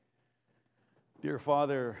Dear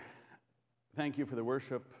Father, thank you for the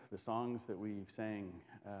worship, the songs that we've sang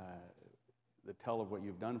that tell of what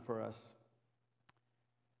you've done for us.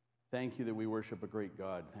 Thank you that we worship a great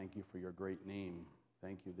God. Thank you for your great name.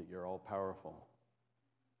 Thank you that you're all powerful.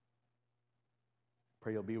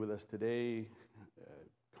 Pray you'll be with us today,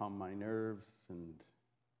 calm my nerves, and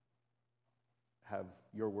have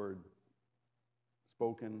your word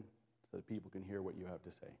spoken so that people can hear what you have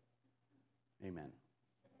to say. Amen.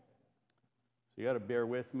 So you got to bear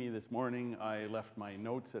with me this morning. I left my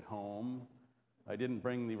notes at home. I didn't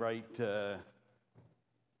bring the right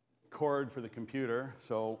cord for the computer,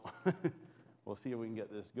 so we'll see if we can get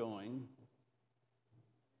this going.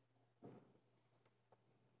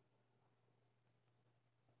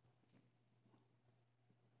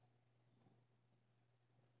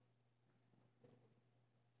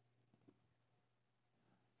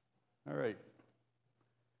 All right.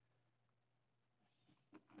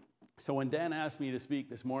 So when Dan asked me to speak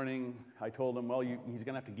this morning, I told him, well, he's going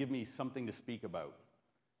to have to give me something to speak about.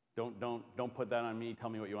 Don't put that on me. Tell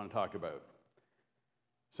me what you want to talk about.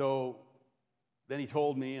 So then he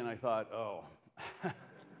told me, and I thought,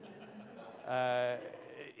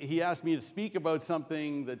 he asked me to speak about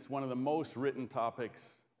something that's one of the most written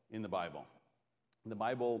topics in the Bible. The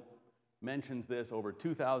Bible mentions this over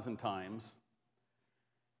 2,000 times,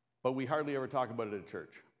 but we hardly ever talk about it at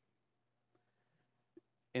church.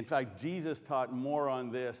 In fact, Jesus taught more on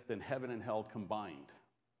this than heaven and hell combined.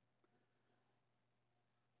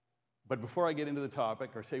 But before I get into the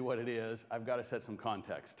topic or say what it is, I've got to set some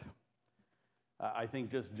context. I think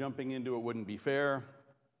just jumping into it wouldn't be fair.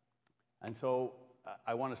 And so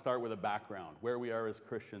I want to start with a background, where we are as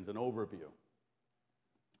Christians, an overview.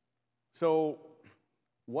 So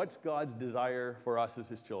what's God's desire for us as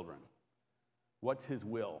his children? What's his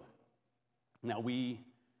will? Now,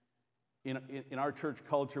 in our church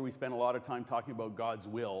culture, we spend a lot of time talking about God's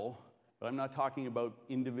will, but I'm not talking about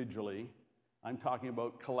individually. I'm talking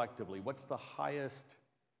about collectively. What's the highest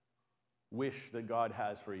wish that God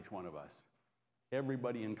has for each one of us?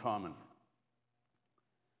 Everybody in common.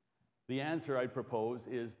 The answer I'd propose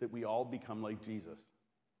is that we all become like Jesus.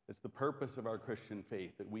 It's the purpose of our Christian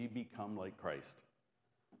faith, that we become like Christ.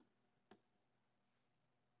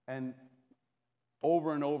 And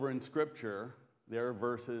over in Scripture, there are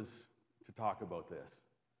verses to talk about this,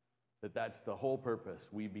 that's the whole purpose.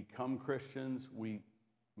 We become Christians, we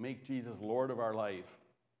make Jesus Lord of our life,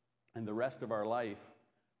 and the rest of our life,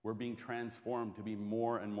 we're being transformed to be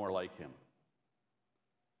more and more like him.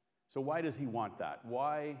 So why does he want that?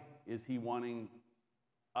 Why is he wanting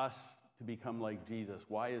us to become like Jesus?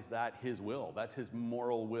 Why is that his will? That's his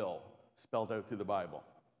moral will, spelled out through the Bible.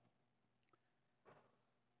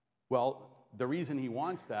 Well, the reason he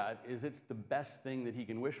wants that is it's the best thing that he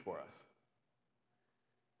can wish for us.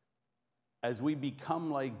 As we become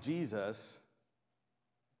like Jesus,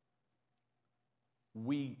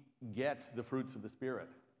 we get the fruits of the Spirit.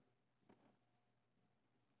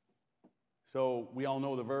 So we all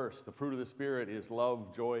know the verse, the fruit of the Spirit is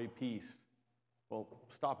love, joy, peace. Well,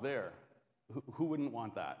 stop there. Who wouldn't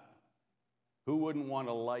want that? Who wouldn't want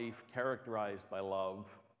a life characterized by love,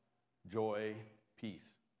 joy,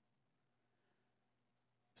 peace?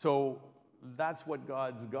 So that's what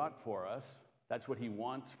God's got for us. That's what he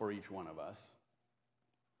wants for each one of us.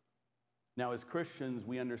 Now, as Christians,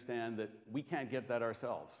 we understand that we can't get that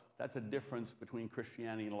ourselves. That's a difference between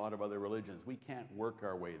Christianity and a lot of other religions. We can't work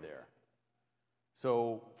our way there.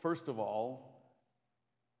 So, first of all,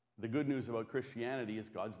 the good news about Christianity is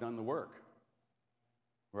God's done the work.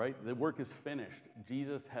 Right? The work is finished.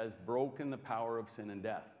 Jesus has broken the power of sin and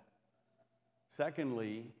death.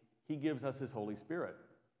 Secondly, he gives us his Holy Spirit.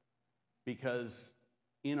 Because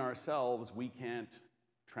in ourselves, we can't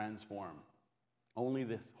transform. Only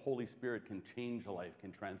this Holy Spirit can change a life,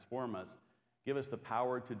 can transform us, give us the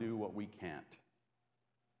power to do what we can't.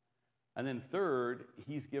 And then third,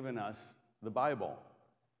 he's given us the Bible.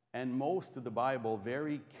 And most of the Bible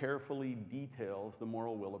very carefully details the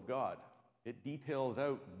moral will of God. It details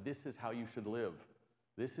out, this is how you should live.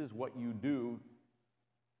 This is what you do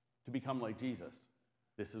to become like Jesus.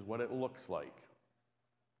 This is what it looks like.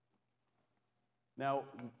 Now,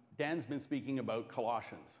 Dan's been speaking about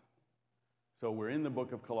Colossians. So we're in the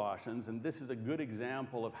book of Colossians, and this is a good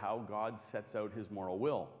example of how God sets out his moral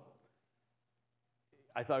will.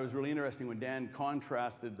 I thought it was really interesting when Dan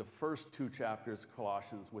contrasted the first two chapters of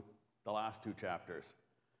Colossians with the last two chapters.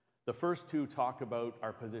 The first two talk about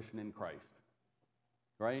our position in Christ,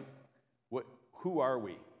 right? Who are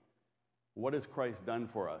we? What has Christ done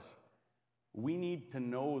for us? We need to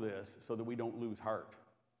know this so that we don't lose heart.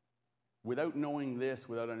 Without knowing this,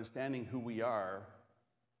 without understanding who we are,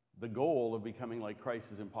 the goal of becoming like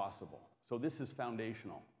Christ is impossible. So this is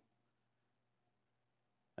foundational.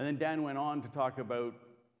 And then Dan went on to talk about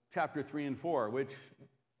chapter 3 and 4, which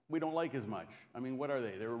we don't like as much. I mean, what are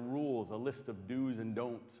they? They're rules, a list of do's and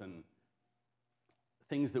don'ts and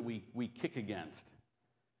things that we kick against.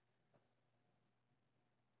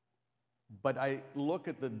 But I look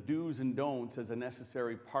at the do's and don'ts as a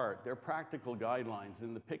necessary part. They're practical guidelines.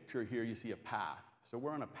 In the picture here, you see a path. So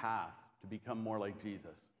we're on a path to become more like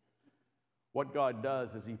Jesus. What God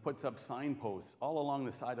does is he puts up signposts all along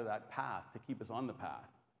the side of that path to keep us on the path.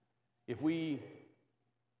 If we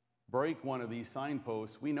break one of these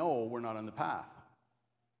signposts, we know we're not on the path.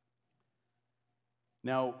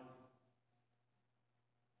 Now,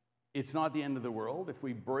 it's not the end of the world. If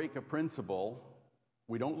we break a principle,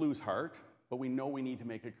 we don't lose heart, but we know we need to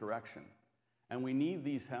make a correction. And we need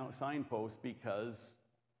these signposts because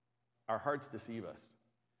our hearts deceive us.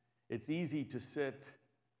 It's easy to sit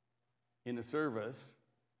in a service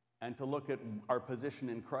and to look at our position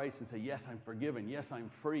in Christ and say, yes, I'm forgiven. Yes, I'm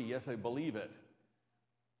free. Yes, I believe it.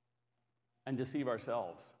 And deceive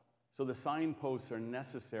ourselves. So the signposts are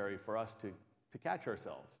necessary for us to catch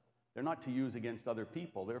ourselves. They're not to use against other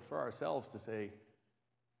people. They're for ourselves to say,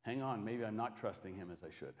 hang on, maybe I'm not trusting him as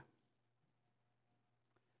I should.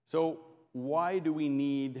 So why do we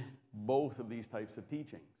need both of these types of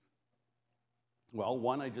teachings? Well,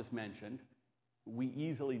 one I just mentioned, we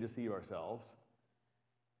easily deceive ourselves.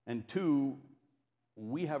 And two,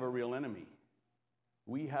 we have a real enemy.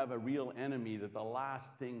 We have a real enemy that the last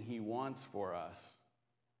thing he wants for us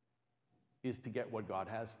is to get what God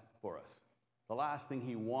has for us. The last thing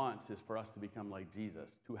he wants is for us to become like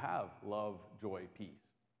Jesus, to have love, joy, peace.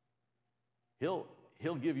 He'll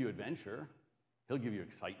give you adventure. He'll give you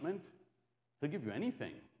excitement. He'll give you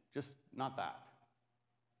anything, just not that.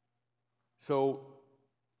 So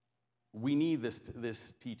we need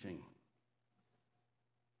this teaching.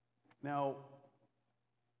 Now,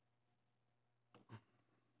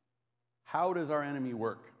 how does our enemy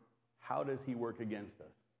work? How does he work against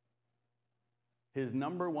us? His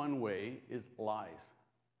number one way is lies.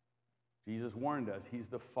 Jesus warned us, he's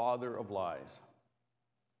the father of lies.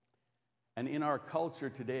 And in our culture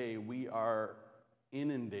today, we are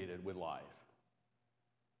inundated with lies.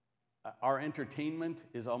 Our entertainment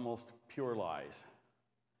is almost pure lies.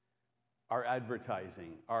 Our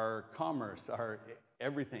advertising, our commerce, our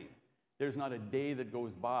everything. There's not a day that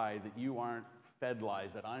goes by that you aren't fed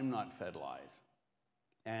lies, that I'm not fed lies.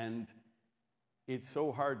 And it's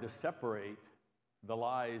so hard to separate the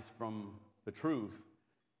lies from the truth.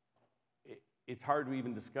 It's hard to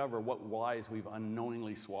even discover what lies we've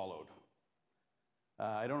unknowingly swallowed.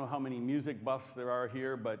 I don't know how many music buffs there are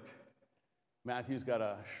here, but Matthew's got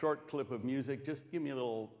a short clip of music. Just give me a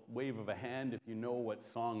little wave of a hand if you know what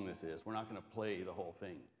song this is. We're not going to play the whole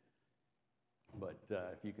thing. But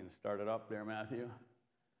if you can start it up there, Matthew.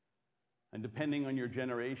 And depending on your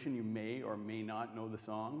generation, you may or may not know the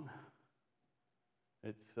song.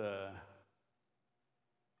 It's...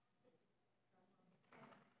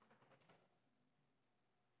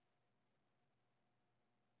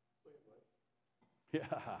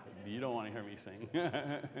 Yeah, you don't want to hear me sing.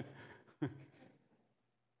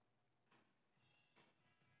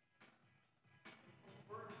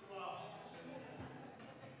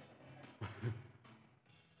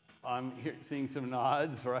 I'm seeing some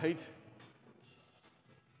nods, right?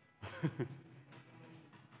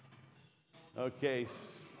 Okay,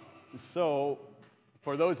 so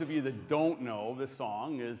for those of you that don't know, this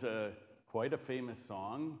song is quite a famous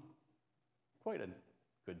song, quite a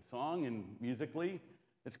good song, and musically,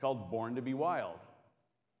 it's called Born to Be Wild.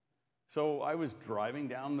 So I was driving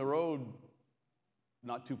down the road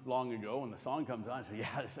not too long ago, and the song comes on, I said,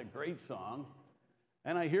 yeah, it's a great song.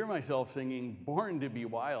 And I hear myself singing Born to Be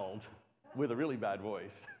Wild with a really bad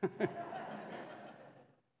voice.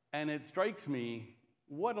 And it strikes me,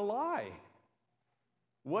 what a lie.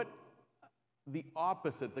 What the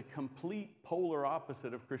opposite, the complete polar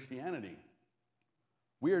opposite of Christianity.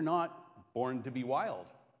 We are not born to be wild.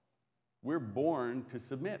 We're born to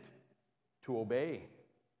submit, to obey.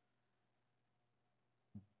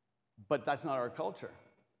 But that's not our culture.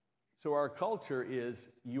 So our culture is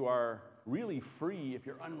you are really free if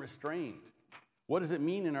you're unrestrained. What does it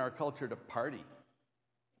mean in our culture to party?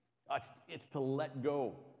 It's to let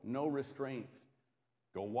go, no restraints,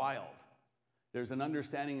 go wild. There's an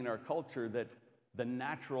understanding in our culture that the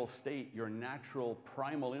natural state, your natural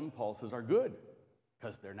primal impulses are good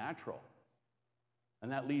because they're natural.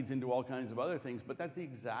 And that leads into all kinds of other things, but that's the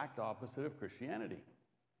exact opposite of Christianity.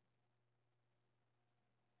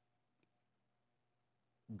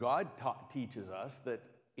 God teaches us that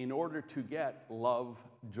in order to get love,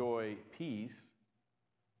 joy, peace,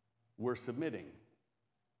 we're submitting.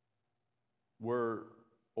 We're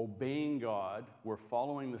obeying God, we're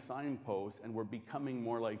following the signposts, and we're becoming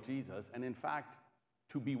more like Jesus. And in fact,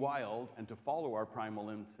 to be wild and to follow our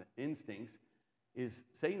primal instincts is,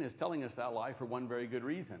 Satan is telling us that lie for one very good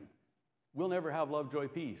reason. We'll never have love, joy,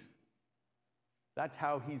 peace. That's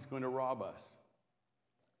how he's going to rob us.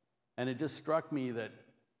 And it just struck me that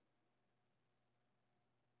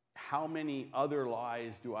how many other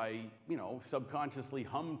lies do I, subconsciously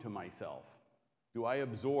hum to myself? Do I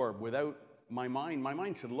absorb without my mind? My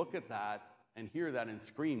mind should look at that and hear that and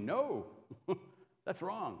scream, no, that's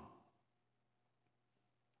wrong.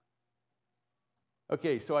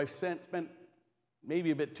 Okay, so I've spent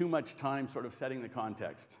maybe a bit too much time sort of setting the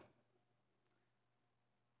context.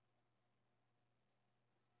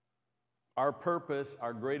 Our purpose,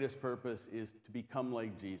 our greatest purpose, is to become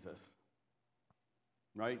like Jesus.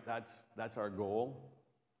 Right? That's our goal.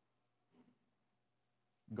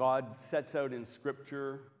 God sets out in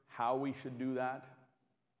Scripture how we should do that,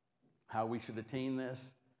 how we should attain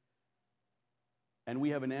this. And we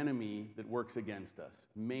have an enemy that works against us,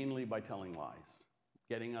 mainly by telling lies,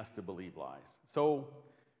 getting us to believe lies. So,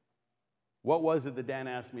 what was it that Dan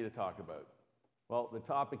asked me to talk about? Well, the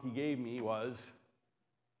topic he gave me was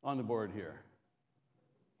on the board here.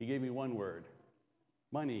 He gave me one word: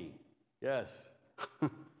 money. Yes.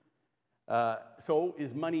 So,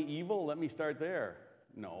 is money evil? Let me start there.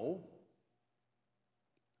 No.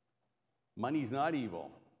 Money's not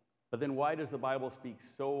evil. But then why does the Bible speak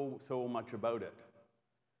so much about it?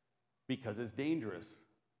 Because it's dangerous.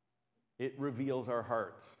 It reveals our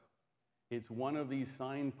hearts. It's one of these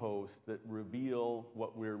signposts that reveal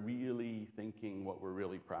what we're really thinking, what we're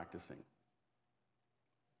really practicing.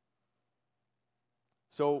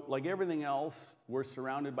 So, like everything else, we're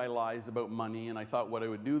surrounded by lies about money, and I thought what I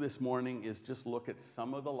would do this morning is just look at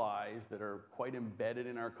some of the lies that are quite embedded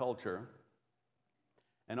in our culture,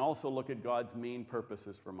 and also look at God's main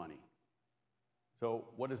purposes for money. So,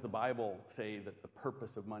 what does the Bible say that the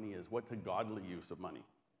purpose of money is? What's a godly use of money?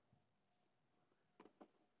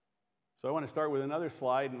 So I want to start with another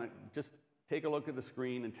slide, and just take a look at the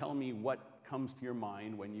screen and tell me what comes to your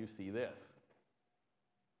mind when you see this.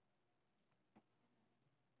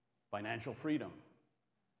 Financial freedom.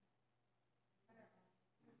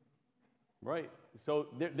 Right. So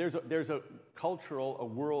there's a cultural, a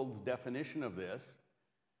world's definition of this,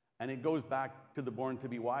 and it goes back to the Born to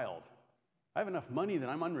be Wild. I have enough money that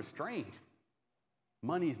I'm unrestrained.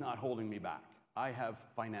 Money's not holding me back. I have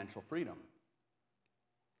financial freedom.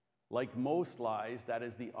 Like most lies, that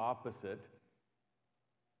is the opposite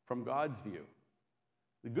from God's view.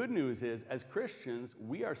 The good news is, as Christians,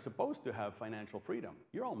 we are supposed to have financial freedom.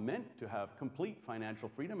 You're all meant to have complete financial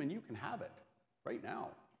freedom, and you can have it right now.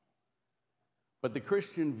 But the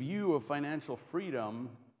Christian view of financial freedom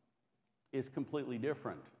is completely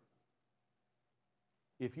different.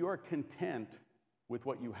 If you are content with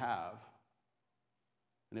what you have,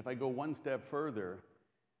 and if I go one step further,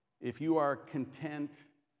 if you are content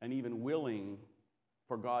and even willing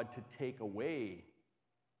for God to take away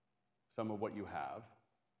some of what you have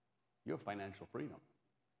financial freedom.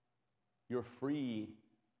 You're free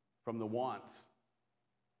from the wants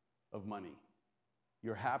of money.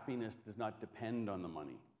 Your happiness does not depend on the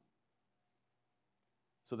money.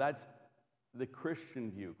 So that's the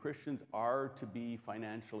Christian view. Christians are to be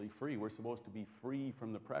financially free. We're supposed to be free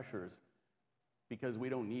from the pressures because we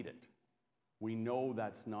don't need it. We know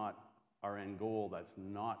that's not our end goal. That's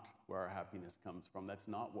not where our happiness comes from. That's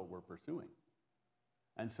not what we're pursuing.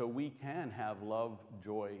 And so we can have love,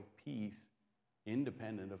 joy, peace,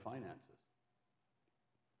 independent of finances.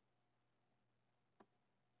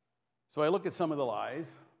 So I look at some of the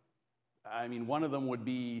lies. I mean, one of them would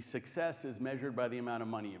be success is measured by the amount of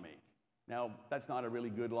money you make. Now, that's not a really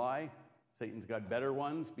good lie. Satan's got better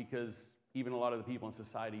ones because even a lot of the people in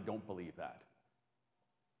society don't believe that.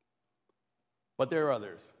 But there are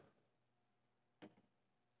others.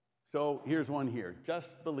 So here's one here. Just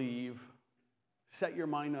believe. Set your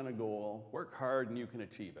mind on a goal, work hard, and you can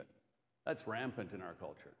achieve it. That's rampant in our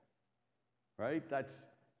culture, right?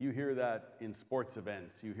 You hear that in sports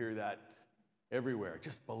events. You hear that everywhere.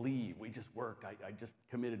 Just believe. We just worked. I just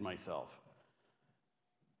committed myself.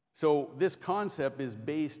 So this concept is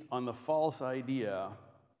based on the false idea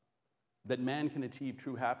that man can achieve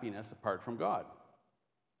true happiness apart from God.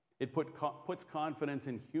 It puts confidence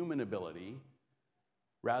in human ability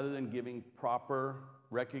rather than giving proper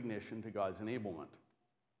recognition to God's enablement.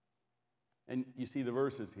 And you see the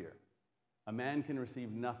verses here. A man can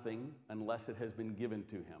receive nothing unless it has been given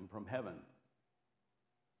to him from heaven.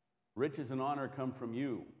 Riches and honor come from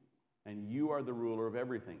you, and you are the ruler of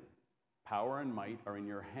everything. Power and might are in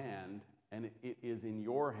your hand, and it is in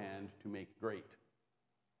your hand to make great.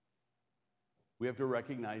 We have to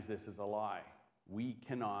recognize this as a lie. We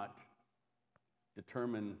cannot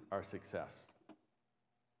determine our success.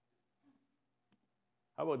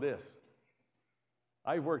 How about this?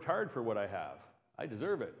 I've worked hard for what I have. I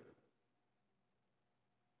deserve it.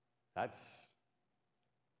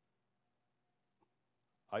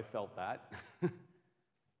 I felt that.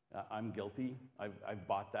 I'm guilty. I've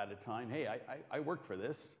bought that at time. Hey, I worked for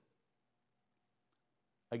this.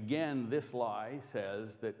 Again, this lie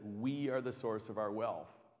says that we are the source of our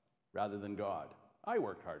wealth rather than God. I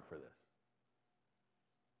worked hard for this.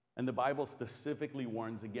 And the Bible specifically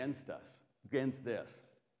warns against this.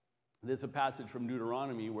 There's a passage from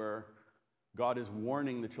Deuteronomy where God is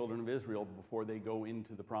warning the children of Israel before they go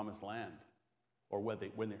into the promised land, or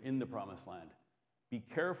when they're in the promised land. Be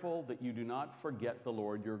careful that you do not forget the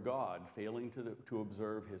Lord your God, failing to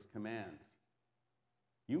observe his commands.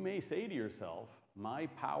 You may say to yourself, my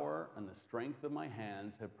power and the strength of my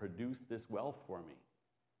hands have produced this wealth for me.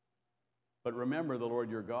 But remember the Lord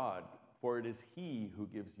your God, for it is he who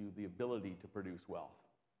gives you the ability to produce wealth.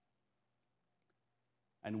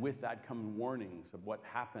 And with that come warnings of what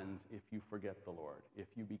happens if you forget the Lord, if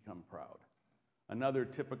you become proud. Another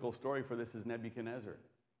typical story for this is Nebuchadnezzar,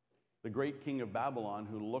 the great king of Babylon,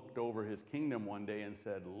 who looked over his kingdom one day and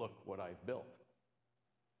said, look what I've built.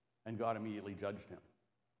 And God immediately judged him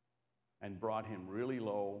and brought him really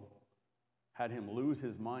low, had him lose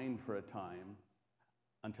his mind for a time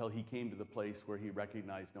until he came to the place where he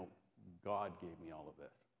recognized, no, God gave me all of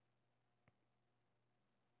this.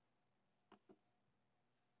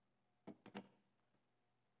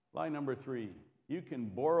 Lie number 3, you can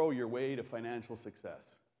borrow your way to financial success.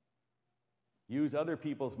 Use other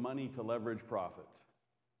people's money to leverage profits.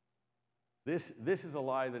 This is a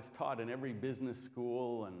lie that's taught in every business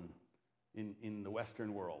school and in the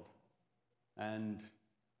Western world. And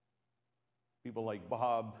people like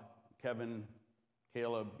Bob, Kevin,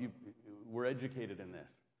 Caleb, were educated in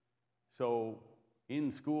this. So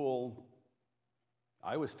in school,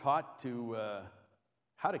 I was taught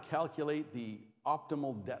how to calculate the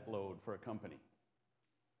optimal debt load for a company.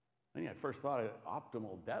 I think I first thought of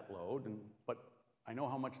optimal debt load, but I know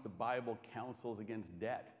how much the Bible counsels against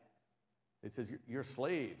debt. It says you're a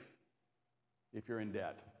slave if you're in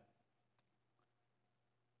debt.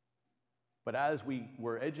 But as we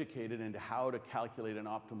were educated into how to calculate an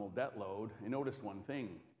optimal debt load, I noticed one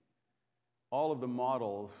thing. All of the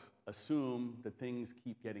models assume that things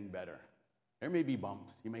keep getting better. There may be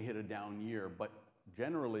bumps. You may hit a down year, but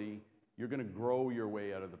generally, you're going to grow your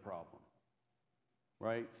way out of the problem,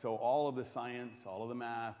 right? So all of the science, all of the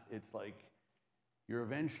math, it's like you're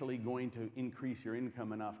eventually going to increase your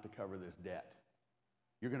income enough to cover this debt.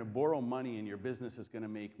 You're going to borrow money and your business is going to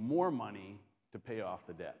make more money to pay off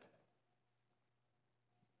the debt.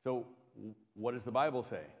 So what does the Bible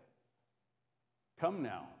say? Come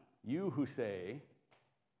now, you who say,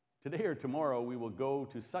 today or tomorrow we will go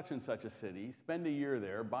to such and such a city, spend a year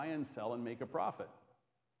there, buy and sell and make a profit.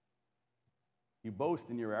 You boast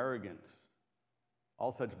in your arrogance.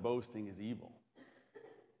 All such boasting is evil.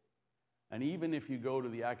 And even if you go to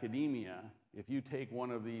the academia, if you take one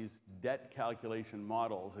of these debt calculation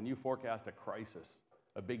models and you forecast a crisis,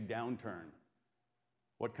 a big downturn,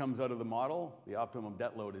 what comes out of the model? The optimum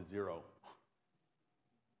debt load is 0.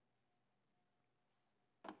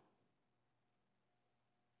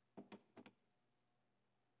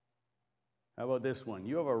 How about this one?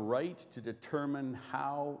 You have a right to determine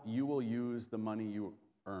how you will use the money you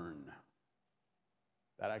earn.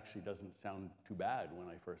 That actually doesn't sound too bad when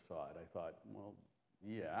I first saw it. I thought, well,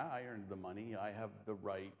 yeah, I earned the money. I have the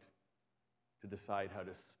right to decide how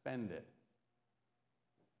to spend it.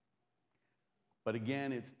 But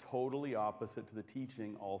again, it's totally opposite to the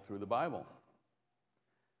teaching all through the Bible.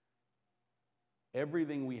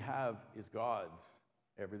 Everything we have is God's.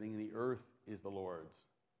 Everything in the earth is the Lord's.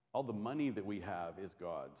 All the money that we have is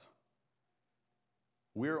God's.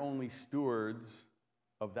 We're only stewards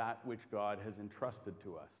of that which God has entrusted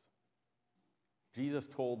to us. Jesus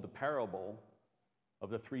told the parable of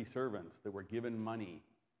the 3 servants that were given money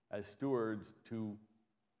as stewards to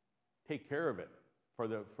take care of it for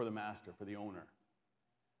the master, for the owner.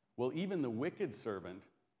 Well, even the wicked servant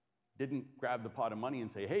didn't grab the pot of money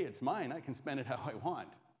and say, hey, it's mine, I can spend it how I want.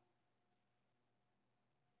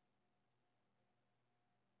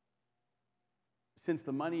 Since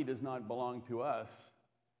the money does not belong to us,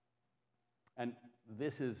 and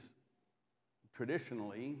this is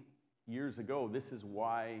traditionally, years ago, this is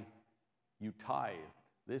why you tithe.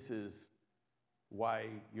 This is why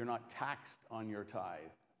you're not taxed on your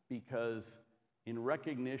tithe, because in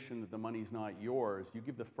recognition that the money's not yours, you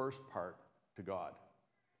give the first part to God.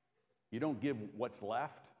 You don't give what's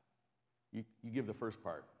left, you give the first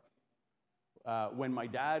part. When my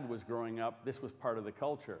dad was growing up, this was part of the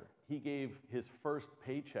culture. He gave his first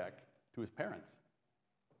paycheck to his parents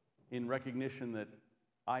in recognition that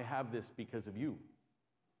I have this because of you.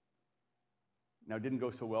 Now, it didn't go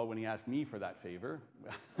so well when he asked me for that favor.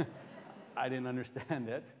 I didn't understand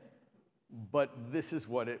it. But this is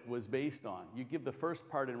what it was based on. You give the first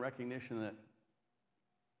part in recognition that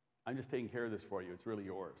I'm just taking care of this for you. It's really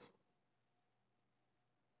yours.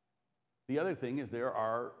 The other thing is there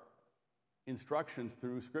are instructions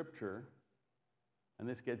through Scripture, and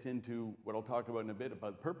this gets into what I'll talk about in a bit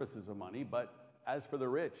about purposes of money, but as for the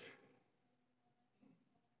rich,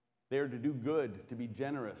 they are to do good, to be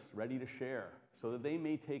generous, ready to share, so that they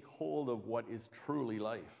may take hold of what is truly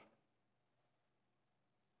life.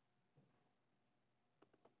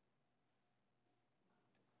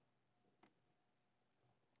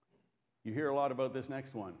 You hear a lot about this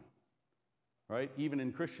next one, right? Even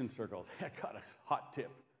in Christian circles. I got a hot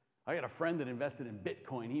tip. I got a friend that invested in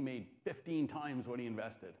Bitcoin. He made 15 times what he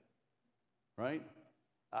invested, right?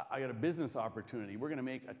 I got a business opportunity. We're going to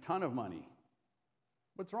make a ton of money.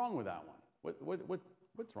 What's wrong with that one?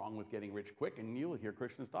 What's wrong with getting rich quick? And you'll hear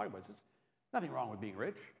Christians talk about it. There's nothing wrong with being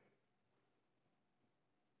rich.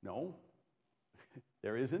 No,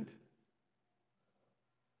 there isn't.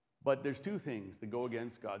 But there's two things that go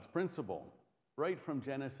against God's principle. Right from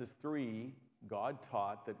Genesis 3, God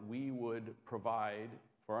taught that we would provide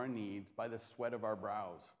for our needs by the sweat of our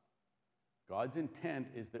brows. God's intent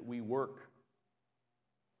is that we work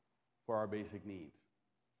for our basic needs.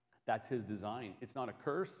 That's his design. It's not a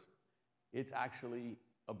curse, it's actually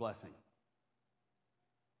a blessing.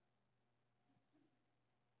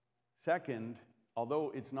 Second,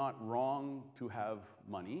 although it's not wrong to have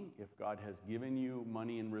money, if God has given you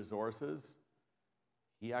money and resources,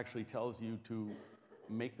 he actually tells you to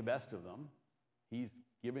make the best of them. He's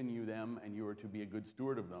given you them, and you are to be a good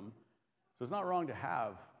steward of them. So it's not wrong to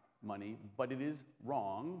have money, but it is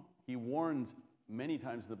wrong. He warns many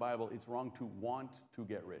times in the Bible, it's wrong to want to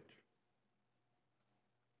get rich.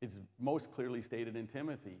 It's most clearly stated in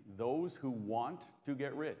Timothy. Those who want to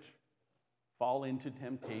get rich fall into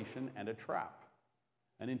temptation and a trap,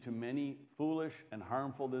 and into many foolish and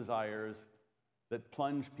harmful desires that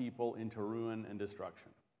plunge people into ruin and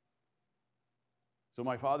destruction. So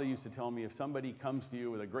my father used to tell me, if somebody comes to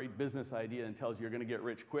you with a great business idea and tells you you're going to get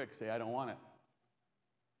rich quick, say, I don't want it.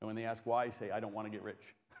 And when they ask why, say, I don't want to get rich.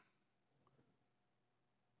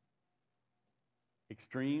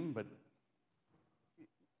 Extreme, but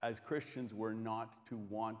as Christians, we're not to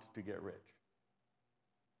want to get rich.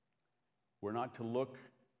 We're not to look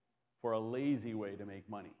for a lazy way to make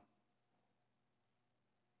money.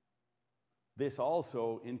 This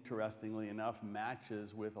also, interestingly enough,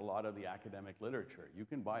 matches with a lot of the academic literature. You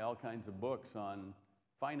can buy all kinds of books on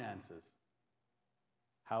finances,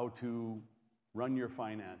 how to run your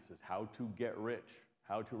finances, how to get rich,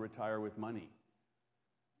 how to retire with money.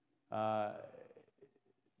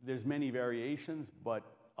 There's many variations, but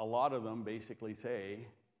a lot of them basically say,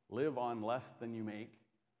 live on less than you make,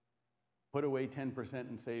 put away 10%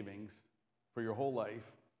 in savings for your whole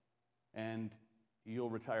life, and you'll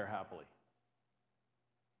retire happily.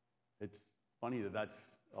 It's funny that that's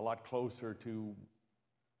a lot closer to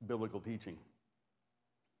biblical teaching.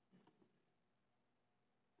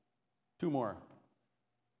 Two more.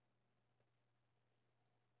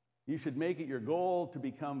 You should make it your goal to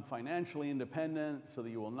become financially independent so that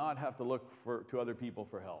you will not have to look to other people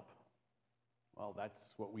for help. Well,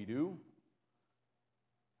 that's what we do.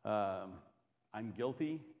 I'm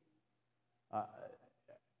guilty.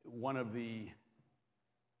 One of the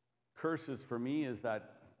curses for me is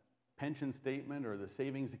that pension statement or the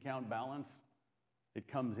savings account balance. It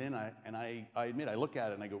comes in, and I admit, I look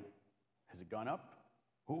at it and I go, has it gone up?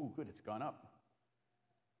 Oh, good, it's gone up.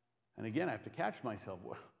 And again, I have to catch myself.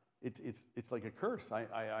 It's like a curse.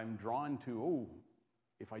 I'm drawn to,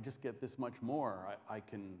 if I just get this much more, I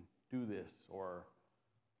can do this. Or,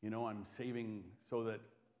 I'm saving so that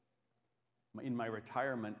in my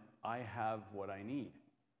retirement, I have what I need.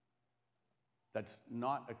 That's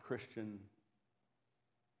not a Christian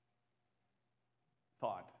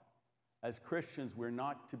thought. As Christians, we're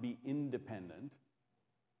not to be independent.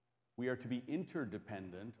 We are to be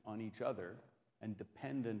interdependent on each other and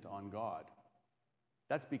dependent on God.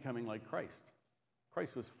 That's becoming like Christ.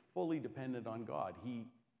 Christ was fully dependent on God. He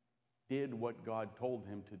did what God told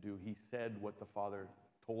him to do. He said what the Father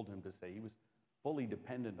told him to say. He was fully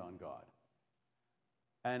dependent on God.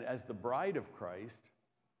 And as the bride of Christ,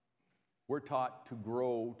 we're taught to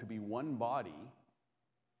grow to be one body.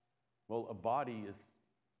 Well,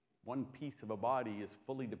 one piece of a body is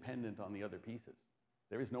fully dependent on the other pieces.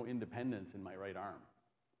 There is no independence in my right arm.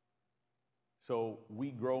 So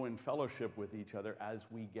we grow in fellowship with each other as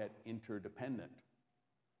we get interdependent.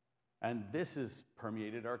 And this has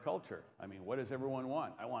permeated our culture. I mean, what does everyone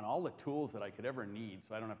want? I want all the tools that I could ever need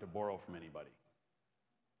so I don't have to borrow from anybody.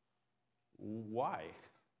 Why?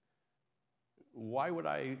 Why would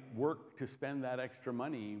I work to spend that extra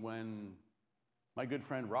money when my good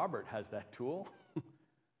friend Robert has that tool?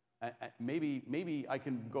 Maybe I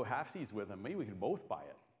can go halfsies with him. Maybe we can both buy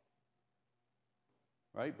it.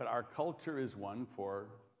 Right? But our culture is one for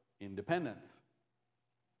independence.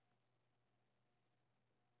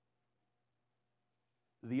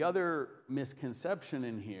 The other misconception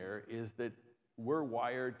in here is that we're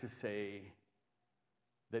wired to say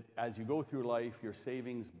that as you go through life, your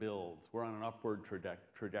savings builds. We're on an upward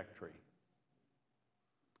trajectory.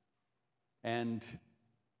 And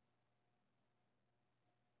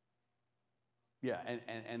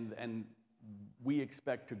we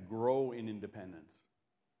expect to grow in independence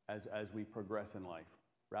as we progress in life,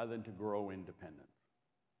 rather than to grow in dependence,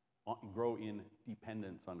 grow in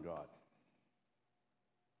dependence on God.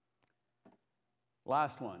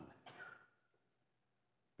 Last one.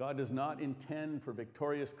 God does not intend for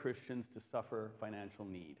victorious Christians to suffer financial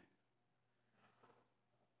need.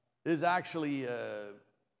 This is actually a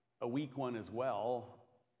weak one as well.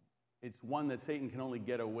 It's one that Satan can only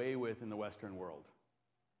get away with in the Western world,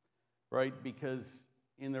 right? Because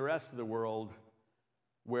in the rest of the world,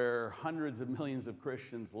 where hundreds of millions of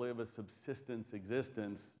Christians live a subsistence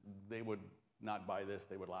existence, they would not buy this,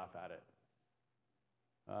 they would laugh at it.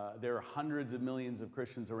 There are hundreds of millions of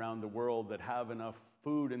Christians around the world that have enough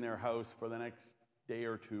food in their house for the next day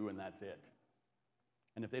or two, and that's it.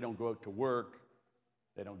 And if they don't go out to work,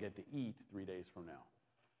 they don't get to eat 3 days from now.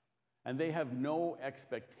 And they have no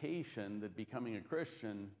expectation that becoming a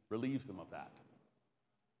Christian relieves them of that.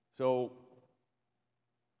 So,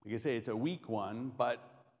 like I say, it's a weak one, but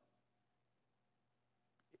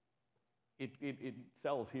it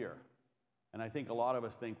sells here. And I think a lot of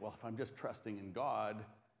us think, well, if I'm just trusting in God,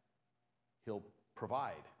 He'll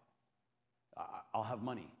provide. I'll have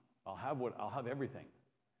money. I'll have everything.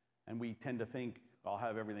 And we tend to think, I'll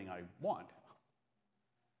have everything I want.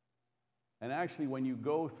 And actually, when you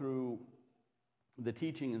go through the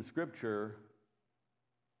teaching in Scripture,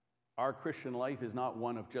 our Christian life is not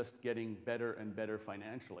one of just getting better and better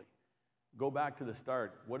financially. Go back to the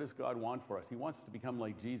start. What does God want for us? He wants us to become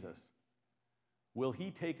like Jesus. Will He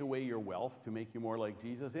take away your wealth to make you more like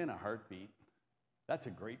Jesus? In a heartbeat. That's a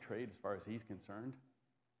great trade as far as He's concerned.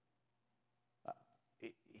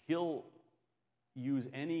 He'll use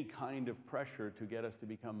any kind of pressure to get us to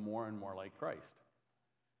become more and more like Christ.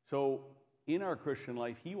 So in our Christian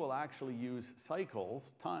life, He will actually use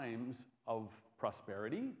cycles, times of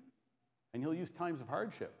prosperity, and He'll use times of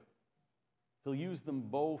hardship. He'll use them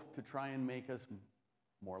both to try and make us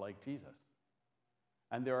more like Jesus.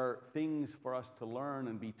 And there are things for us to learn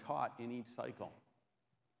and be taught in each cycle.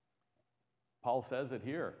 Paul says it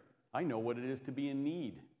here. I know what it is to be in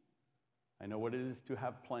need. I know what it is to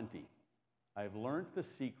have plenty. I've learned the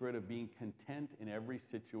secret of being content in every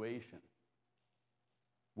situation,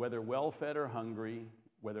 whether well-fed or hungry,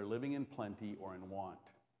 whether living in plenty or in want.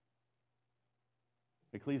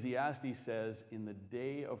 Ecclesiastes says, in the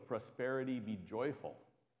day of prosperity be joyful,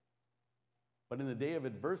 but in the day of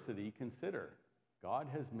adversity consider, God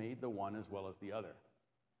has made the one as well as the other.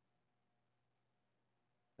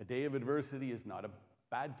 A day of adversity is not a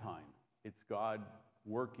bad time. It's God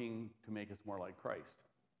working to make us more like Christ.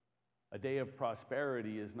 A day of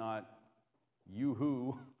prosperity is not,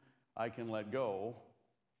 yoo-hoo, I can let go.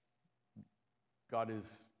 God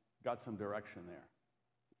has got some direction there.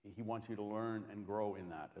 He wants you to learn and grow in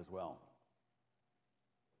that as well.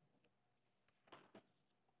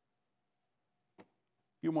 A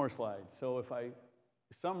few more slides. So if I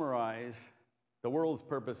summarize, the world's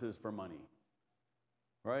purpose is for money,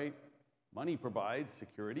 right? Money provides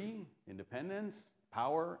security, independence,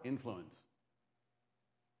 power, influence.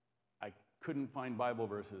 I couldn't find Bible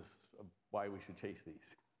verses of why we should chase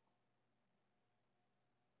these.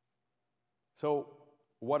 So,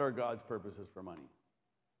 what are God's purposes for money?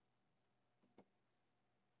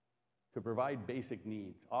 To provide basic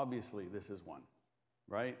needs. Obviously, this is one,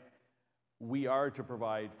 right? We are to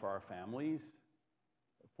provide for our families,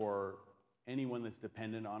 for anyone that's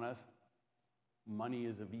dependent on us. Money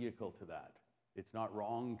is a vehicle to that. It's not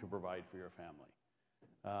wrong to provide for your family.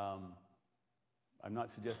 I'm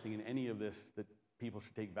not suggesting in any of this that people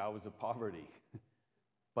should take vows of poverty.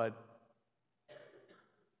 But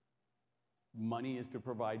money is to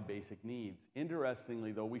provide basic needs.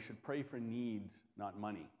 Interestingly, though, we should pray for needs, not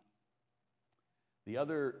money. The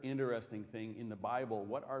other interesting thing in the Bible,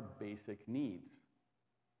 what are basic needs?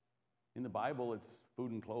 In the Bible, it's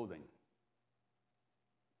food and clothing.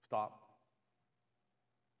 Stop.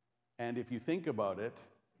 And if you think about it,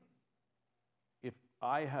 if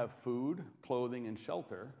I have food, clothing, and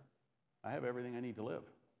shelter, I have everything I need to live.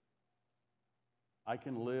 I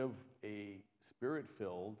can live a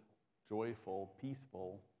spirit-filled, joyful,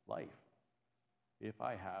 peaceful life if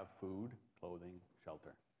I have food, clothing,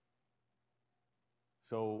 shelter.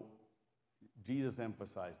 So Jesus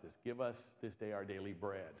emphasized this. Give us this day our daily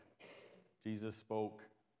bread. Jesus spoke,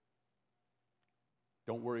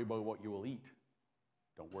 don't worry about what you will eat.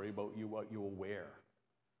 Don't worry about what you will wear.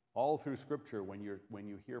 All through Scripture, when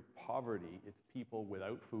you hear poverty, it's people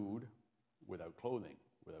without food, without clothing,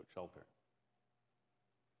 without shelter.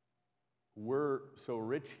 We're so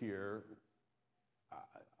rich here,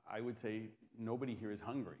 I would say nobody here is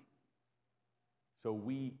hungry. So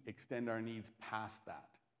we extend our needs past that.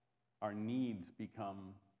 Our needs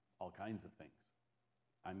become all kinds of things.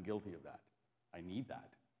 I'm guilty of that. I need that.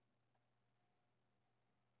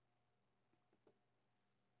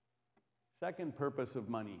 Second purpose of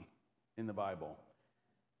money in the Bible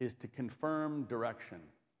is to confirm direction.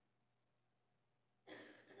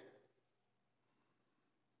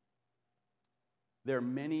 There are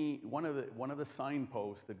many, one of the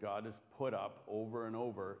signposts that God has put up over and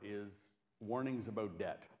over is warnings about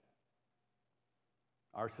debt.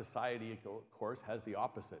 Our society, of course, has the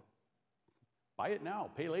opposite. Buy it now,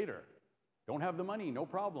 pay later. Don't have the money, no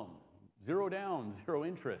problem. Zero down, zero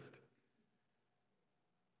interest.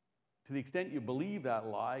 To the extent you believe that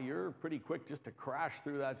lie, you're pretty quick just to crash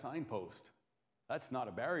through that signpost. That's not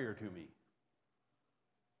a barrier to me.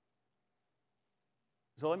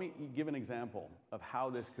 So let me give an example of how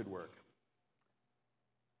this could work.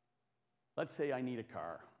 Let's say I need a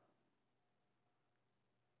car.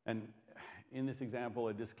 And in this example,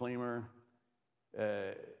 a disclaimer,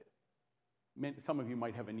 some of you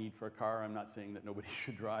might have a need for a car. I'm not saying that nobody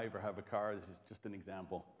should drive or have a car. This is just an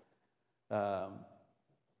example.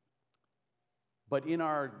 But in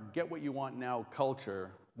our get what you want now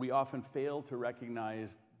culture, we often fail to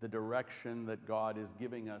recognize the direction that God is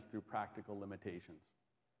giving us through practical limitations.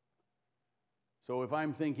 So if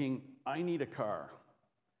I'm thinking, I need a car,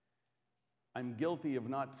 I'm guilty of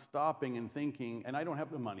not stopping and thinking, and I don't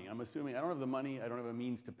have the money. I'm assuming I don't have the money, I don't have a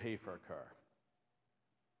means to pay for a car.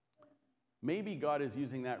 Maybe God is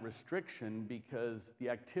using that restriction because the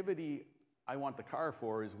activity I want the car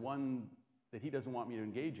for is one that He doesn't want me to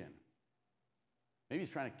engage in. Maybe He's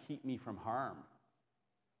trying to keep me from harm.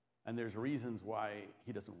 And there's reasons why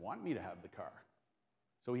He doesn't want me to have the car.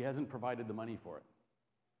 So He hasn't provided the money for it.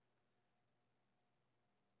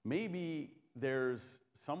 Maybe there's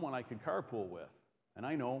someone I could carpool with. And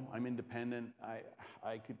I know I'm independent.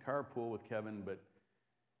 I could carpool with Kevin, but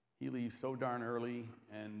he leaves so darn early,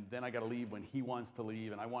 and then I got to leave when he wants to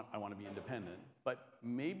leave, and I want to be independent. But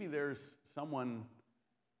maybe there's someone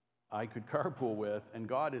I could carpool with, and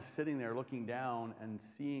God is sitting there looking down and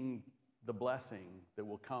seeing the blessing that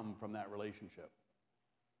will come from that relationship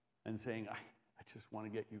and saying, I just want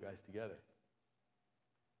to get you guys together.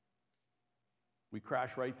 We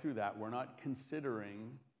crash right through that. We're not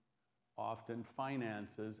considering often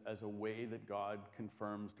finances as a way that God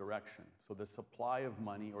confirms direction. So the supply of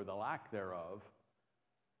money or the lack thereof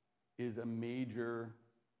is a major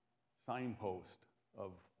signpost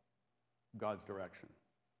of God's direction.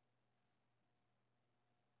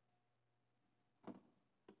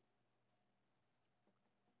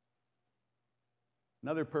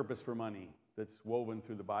 Another purpose for money that's woven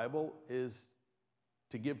through the Bible is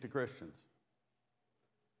to give to Christians.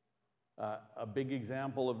 A big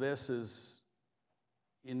example of this is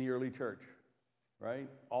in the early church, right?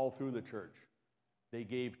 All through the church, they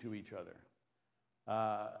gave to each other.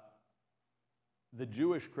 The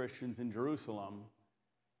Jewish Christians in Jerusalem,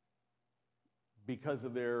 because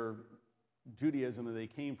of their Judaism that they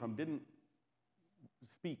came from, didn't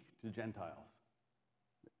speak to Gentiles.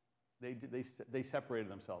 They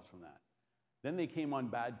separated themselves from that. Then they came on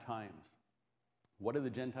bad times. What did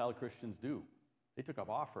the Gentile Christians do? They took up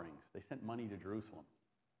offerings. They sent money to Jerusalem.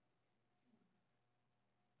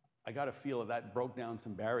 I got a feel that broke down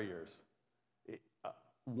some barriers.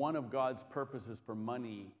 One of God's purposes for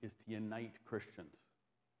money is to unite Christians.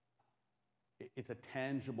 It's a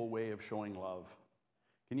tangible way of showing love.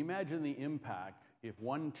 Can you imagine the impact if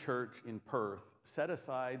one church in Perth set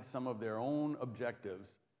aside some of their own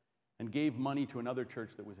objectives and gave money to another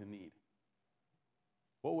church that was in need?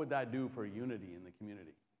 What would that do for unity in the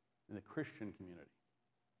community, in the Christian community?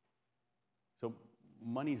 So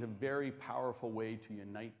money is a very powerful way to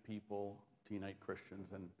unite people, to unite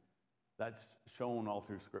Christians, and that's shown all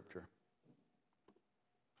through Scripture.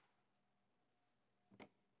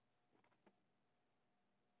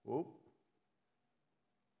 Whoop.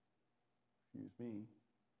 Excuse me.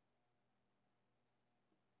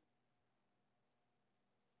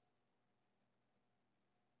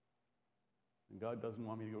 And God doesn't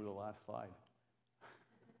want me to go to the last slide.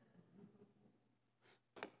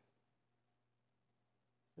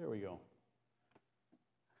 There we go.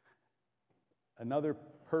 Another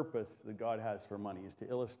purpose that God has for money is to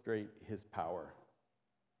illustrate his power.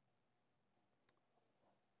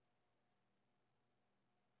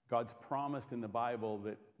 God's promised in the Bible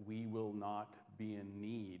that we will not be in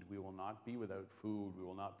need. We will not be without food. We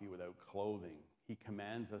will not be without clothing. He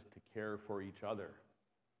commands us to care for each other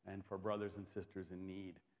and for brothers and sisters in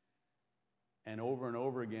need. And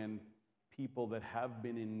over again, people that have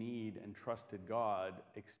been in need and trusted God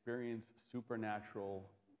experience supernatural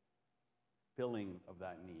filling of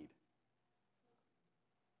that need.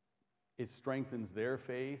 It strengthens their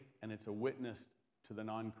faith, and it's a witness to the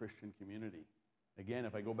non-Christian community. Again,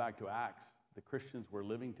 if I go back to Acts, the Christians were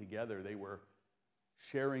living together. They were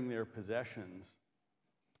sharing their possessions.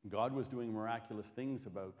 God was doing miraculous things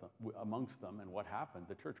amongst them, and what happened?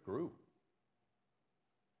 The church grew.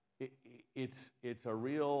 It's a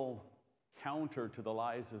real counter to the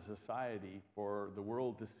lies of society for the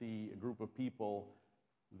world to see a group of people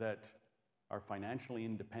that are financially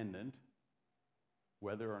independent,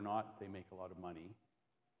 whether or not they make a lot of money,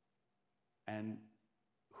 and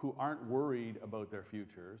who aren't worried about their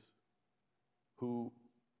futures, who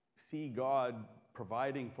see God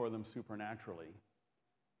providing for them supernaturally.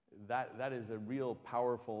 That is a real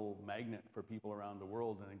powerful magnet for people around the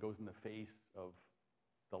world, and it goes in the face of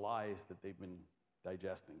the lies that they've been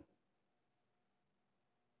digesting.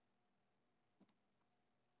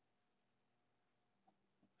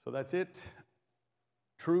 So that's it.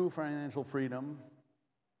 True financial freedom,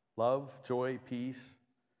 love, joy, peace.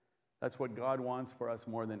 That's what God wants for us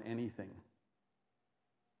more than anything.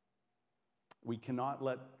 We cannot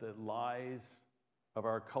let the lies of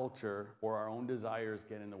our culture or our own desires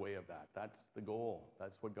get in the way of that. That's the goal.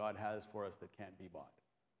 That's what God has for us that can't be bought.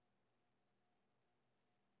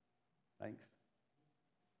 Thanks.